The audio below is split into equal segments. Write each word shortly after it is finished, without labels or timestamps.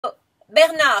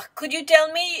Bernard, could you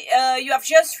tell me, you have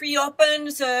just reopened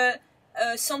the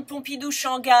Centre Pompidou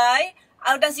Shanghai.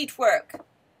 How does it work?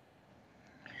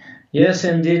 Yes,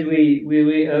 indeed, we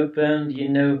reopened, you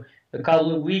know, a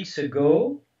couple of weeks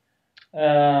ago.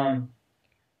 Well,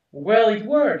 it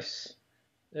works.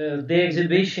 The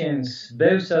exhibitions,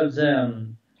 both of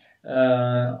them,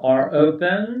 are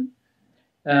open.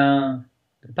 The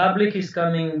public is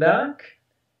coming back,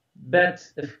 but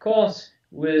of course,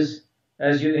 with,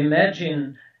 as you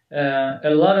imagine, a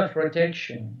lot of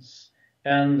protections,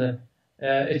 and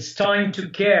it's time to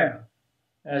care,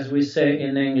 as we say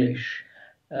in English.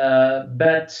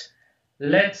 But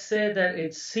let's say that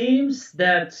it seems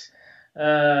that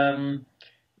the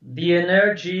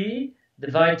energy,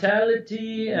 the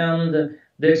vitality, and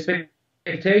the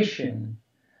expectation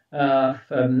of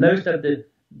most of the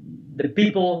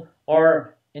people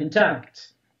are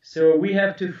intact. So we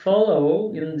have to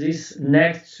follow in this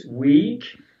next week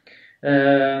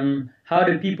how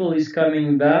the people is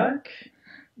coming back.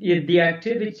 If the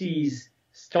activities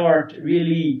start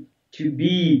really to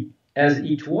be as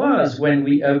it was when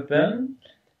we opened,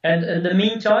 and in the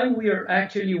meantime we are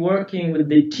actually working with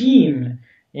the team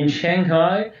in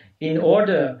Shanghai in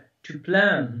order to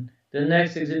plan the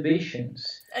next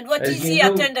exhibitions. And what is the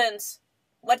attendance?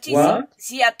 What is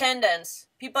the attendance?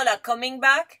 People are coming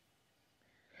back?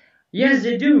 Yes,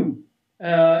 they do.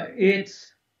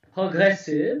 It's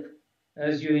progressive,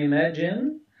 as you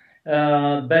imagine.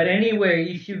 But anyway,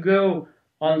 if you go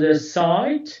on the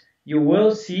site, you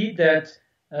will see that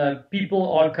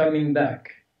people are coming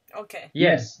back. Okay.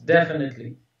 Yes,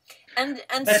 definitely.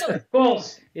 But so, of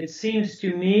course, it seems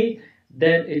to me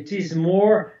that it is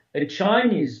more a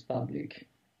Chinese public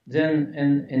than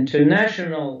an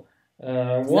international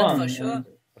one. For sure. And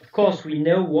of course, we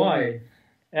know why.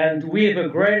 And we have a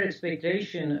great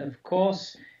expectation, of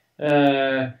course,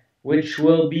 which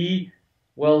will be,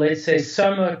 well, let's say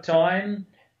summertime,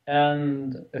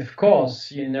 and of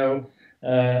course, you know,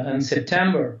 in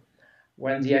September,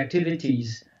 when the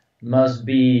activities must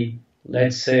be,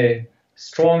 let's say,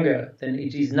 stronger than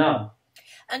it is now.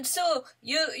 And so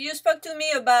you spoke to me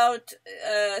about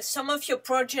some of your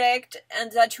projects,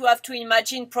 and that you have to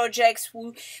imagine projects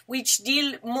which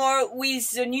deal more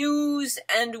with the news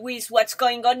and with what's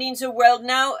going on in the world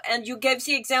now. And you gave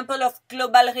the example of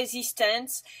Global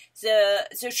Resistance,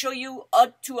 the show you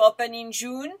ought to open in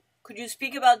June. Could you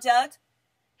speak about that?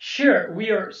 Sure. We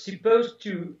are supposed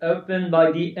to open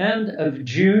by the end of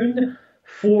June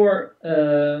for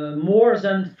more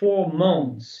than 4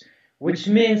 months. Which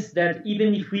means that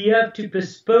even if we have to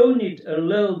postpone it a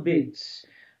little bit,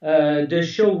 the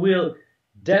show will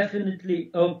definitely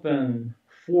open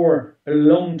for a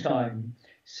long time.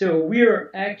 So we're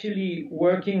actually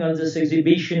working on this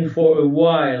exhibition for a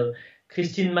while.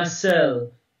 Christine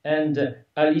Massel and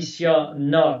Alicia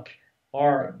Nock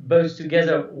are both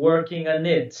together working on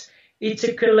it. It's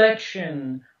a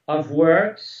collection of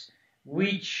works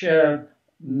which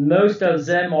most of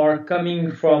them are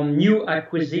coming from new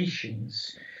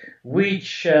acquisitions,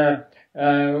 which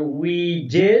we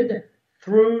did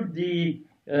through the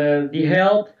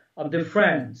help of the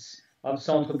friends of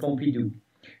Centre Pompidou.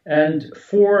 And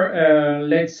for,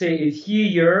 let's say, a few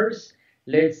years,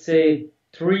 let's say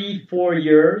 3-4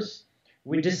 years,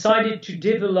 we decided to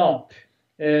develop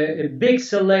a big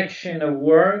selection of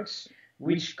works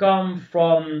which come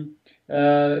from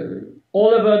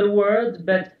all over the world,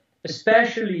 but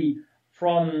especially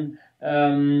from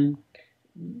a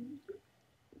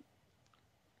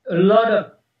lot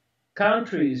of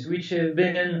countries which have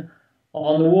been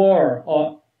on war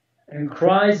or in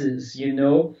crisis, you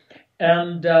know.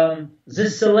 And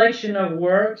this selection of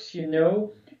works, you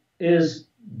know, is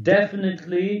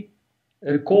definitely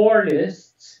a core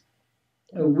list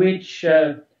which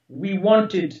we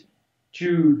wanted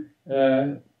to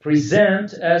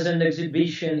present as an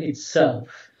exhibition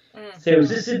itself. So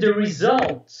this is the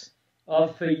result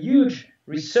of a huge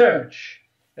research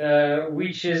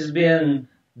which has been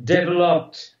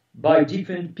developed by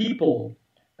different people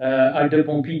at the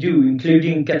Pompidou,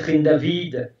 including Catherine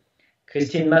David,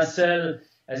 Christine Massel,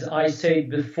 as I said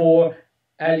before,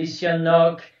 Alicia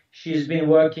Nock. She's been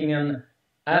working in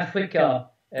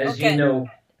Africa, as you know,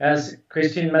 as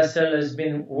Christine Massel has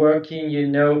been working, you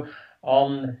know,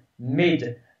 on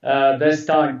this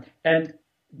time. And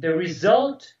the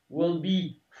result will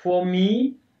be, for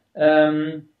me,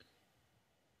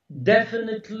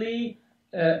 definitely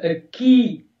a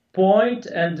key point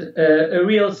and a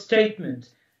real statement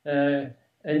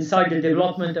inside the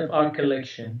development of our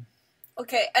collection.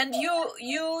 Okay, and you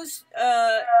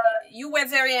were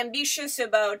very ambitious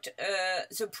about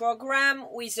the program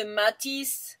with the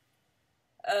Matisse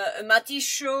a Matisse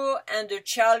show and a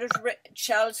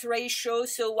Charles Ray show.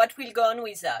 So what will go on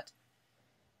with that?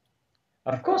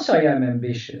 Of course I am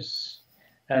ambitious,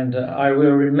 and I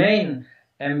will remain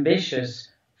ambitious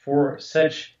for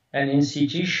such an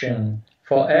institution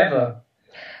forever.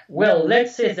 Well,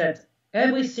 let's say that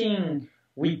everything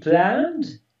we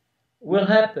planned will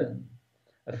happen.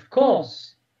 Of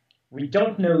course, we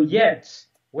don't know yet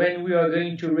when we are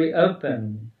going to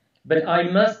reopen, but I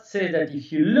must say that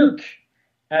if you look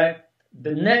at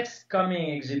the next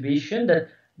coming exhibition, that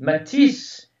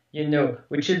Matisse,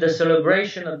 which is the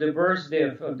celebration of the birthday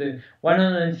of the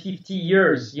 150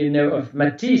 years, of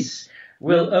Matisse,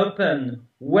 will open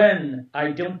when,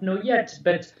 I don't know yet,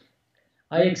 but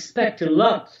I expect a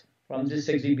lot from this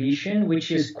exhibition,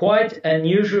 which is quite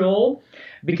unusual,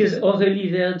 because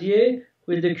Aurélie Verdier,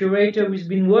 with the curator who's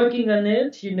been working on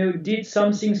it, did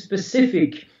something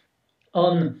specific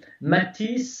on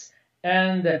Matisse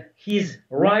and his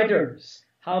writers,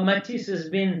 how Matisse has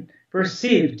been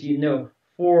perceived,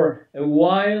 for a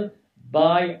while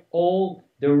by all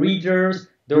the readers,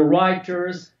 the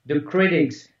writers, the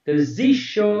critics. This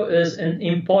show is an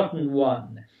important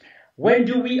one. When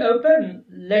do we open?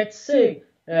 Let's say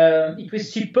it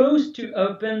was supposed to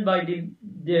open by the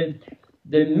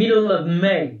middle of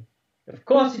May. Of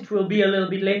course, it will be a little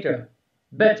bit later,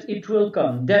 but it will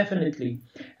come, definitely.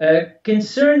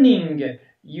 Concerning,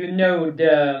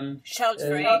 the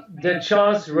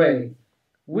Charles Ray,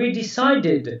 we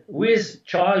decided with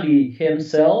Charlie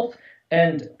himself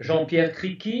and Jean-Pierre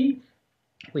Triqui,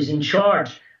 who is in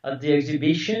charge of the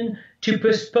exhibition, to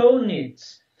postpone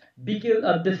it because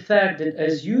of the fact that,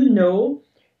 as you know,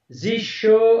 this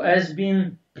show has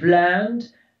been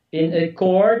planned in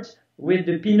accord with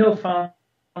the Pinault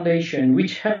Foundation,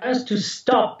 which has to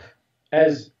stop,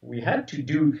 as we had to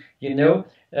do,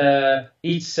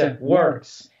 its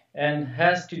works, and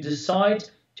has to decide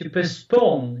to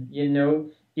postpone,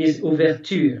 his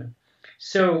ouverture.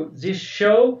 So this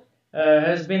show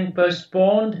has been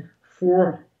postponed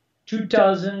for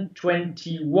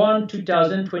 2021,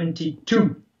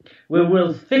 2022. We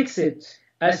will fix it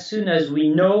as soon as we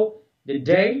know the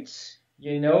dates,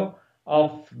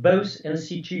 of both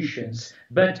institutions.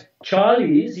 But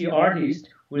Charlie, the artist,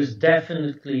 who is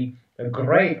definitely a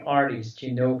great artist,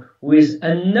 who is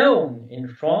unknown in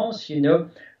France,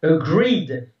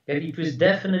 agreed that it was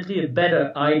definitely a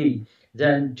better idea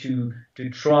than to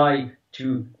try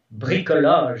to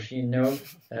bricolage,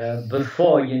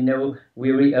 before,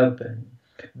 we reopen.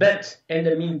 But in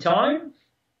the meantime,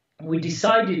 we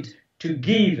decided to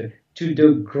give to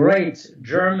the great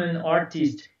German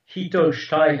artist Hito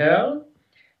Steicher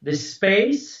the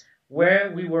space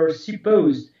where we were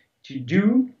supposed to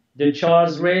do the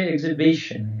Charles Ray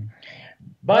exhibition.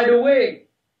 By the way,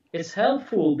 it's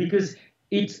helpful because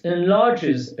it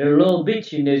enlarges a little bit,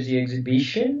 the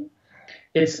exhibition.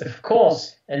 It's, of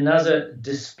course, another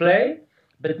display,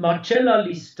 but Marcella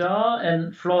Lista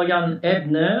and Florian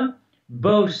Ebner,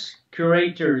 both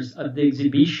curators of the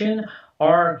exhibition,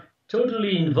 are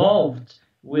totally involved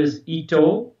with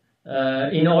Ito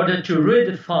in order to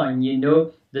redefine,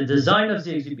 the design of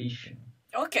the exhibition.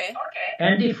 Okay.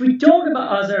 And if we talk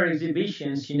about other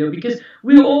exhibitions, because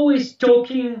we're always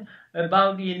talking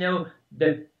about,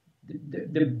 the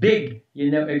big,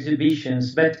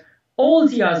 exhibitions, but all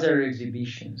the other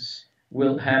exhibitions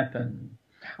will happen.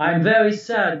 I'm very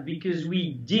sad because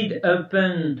we did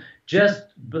open just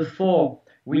before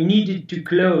we needed to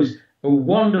close a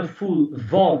wonderful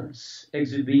waltz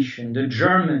exhibition, the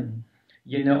German,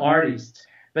 artist.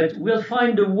 But we'll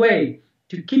find a way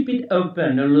to keep it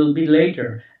open a little bit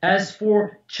later. As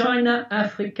for China,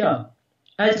 Africa,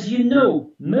 as you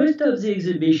know, most of the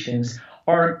exhibitions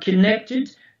are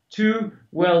connected to,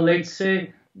 well, let's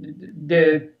say,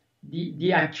 the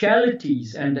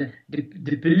actualities and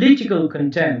the political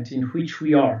content in which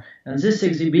we are. And this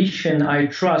exhibition, I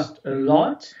trust a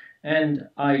lot, and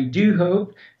I do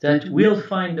hope that we'll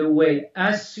find a way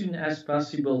as soon as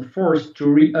possible first to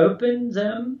reopen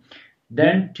them,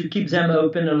 then to keep them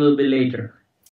open a little bit later.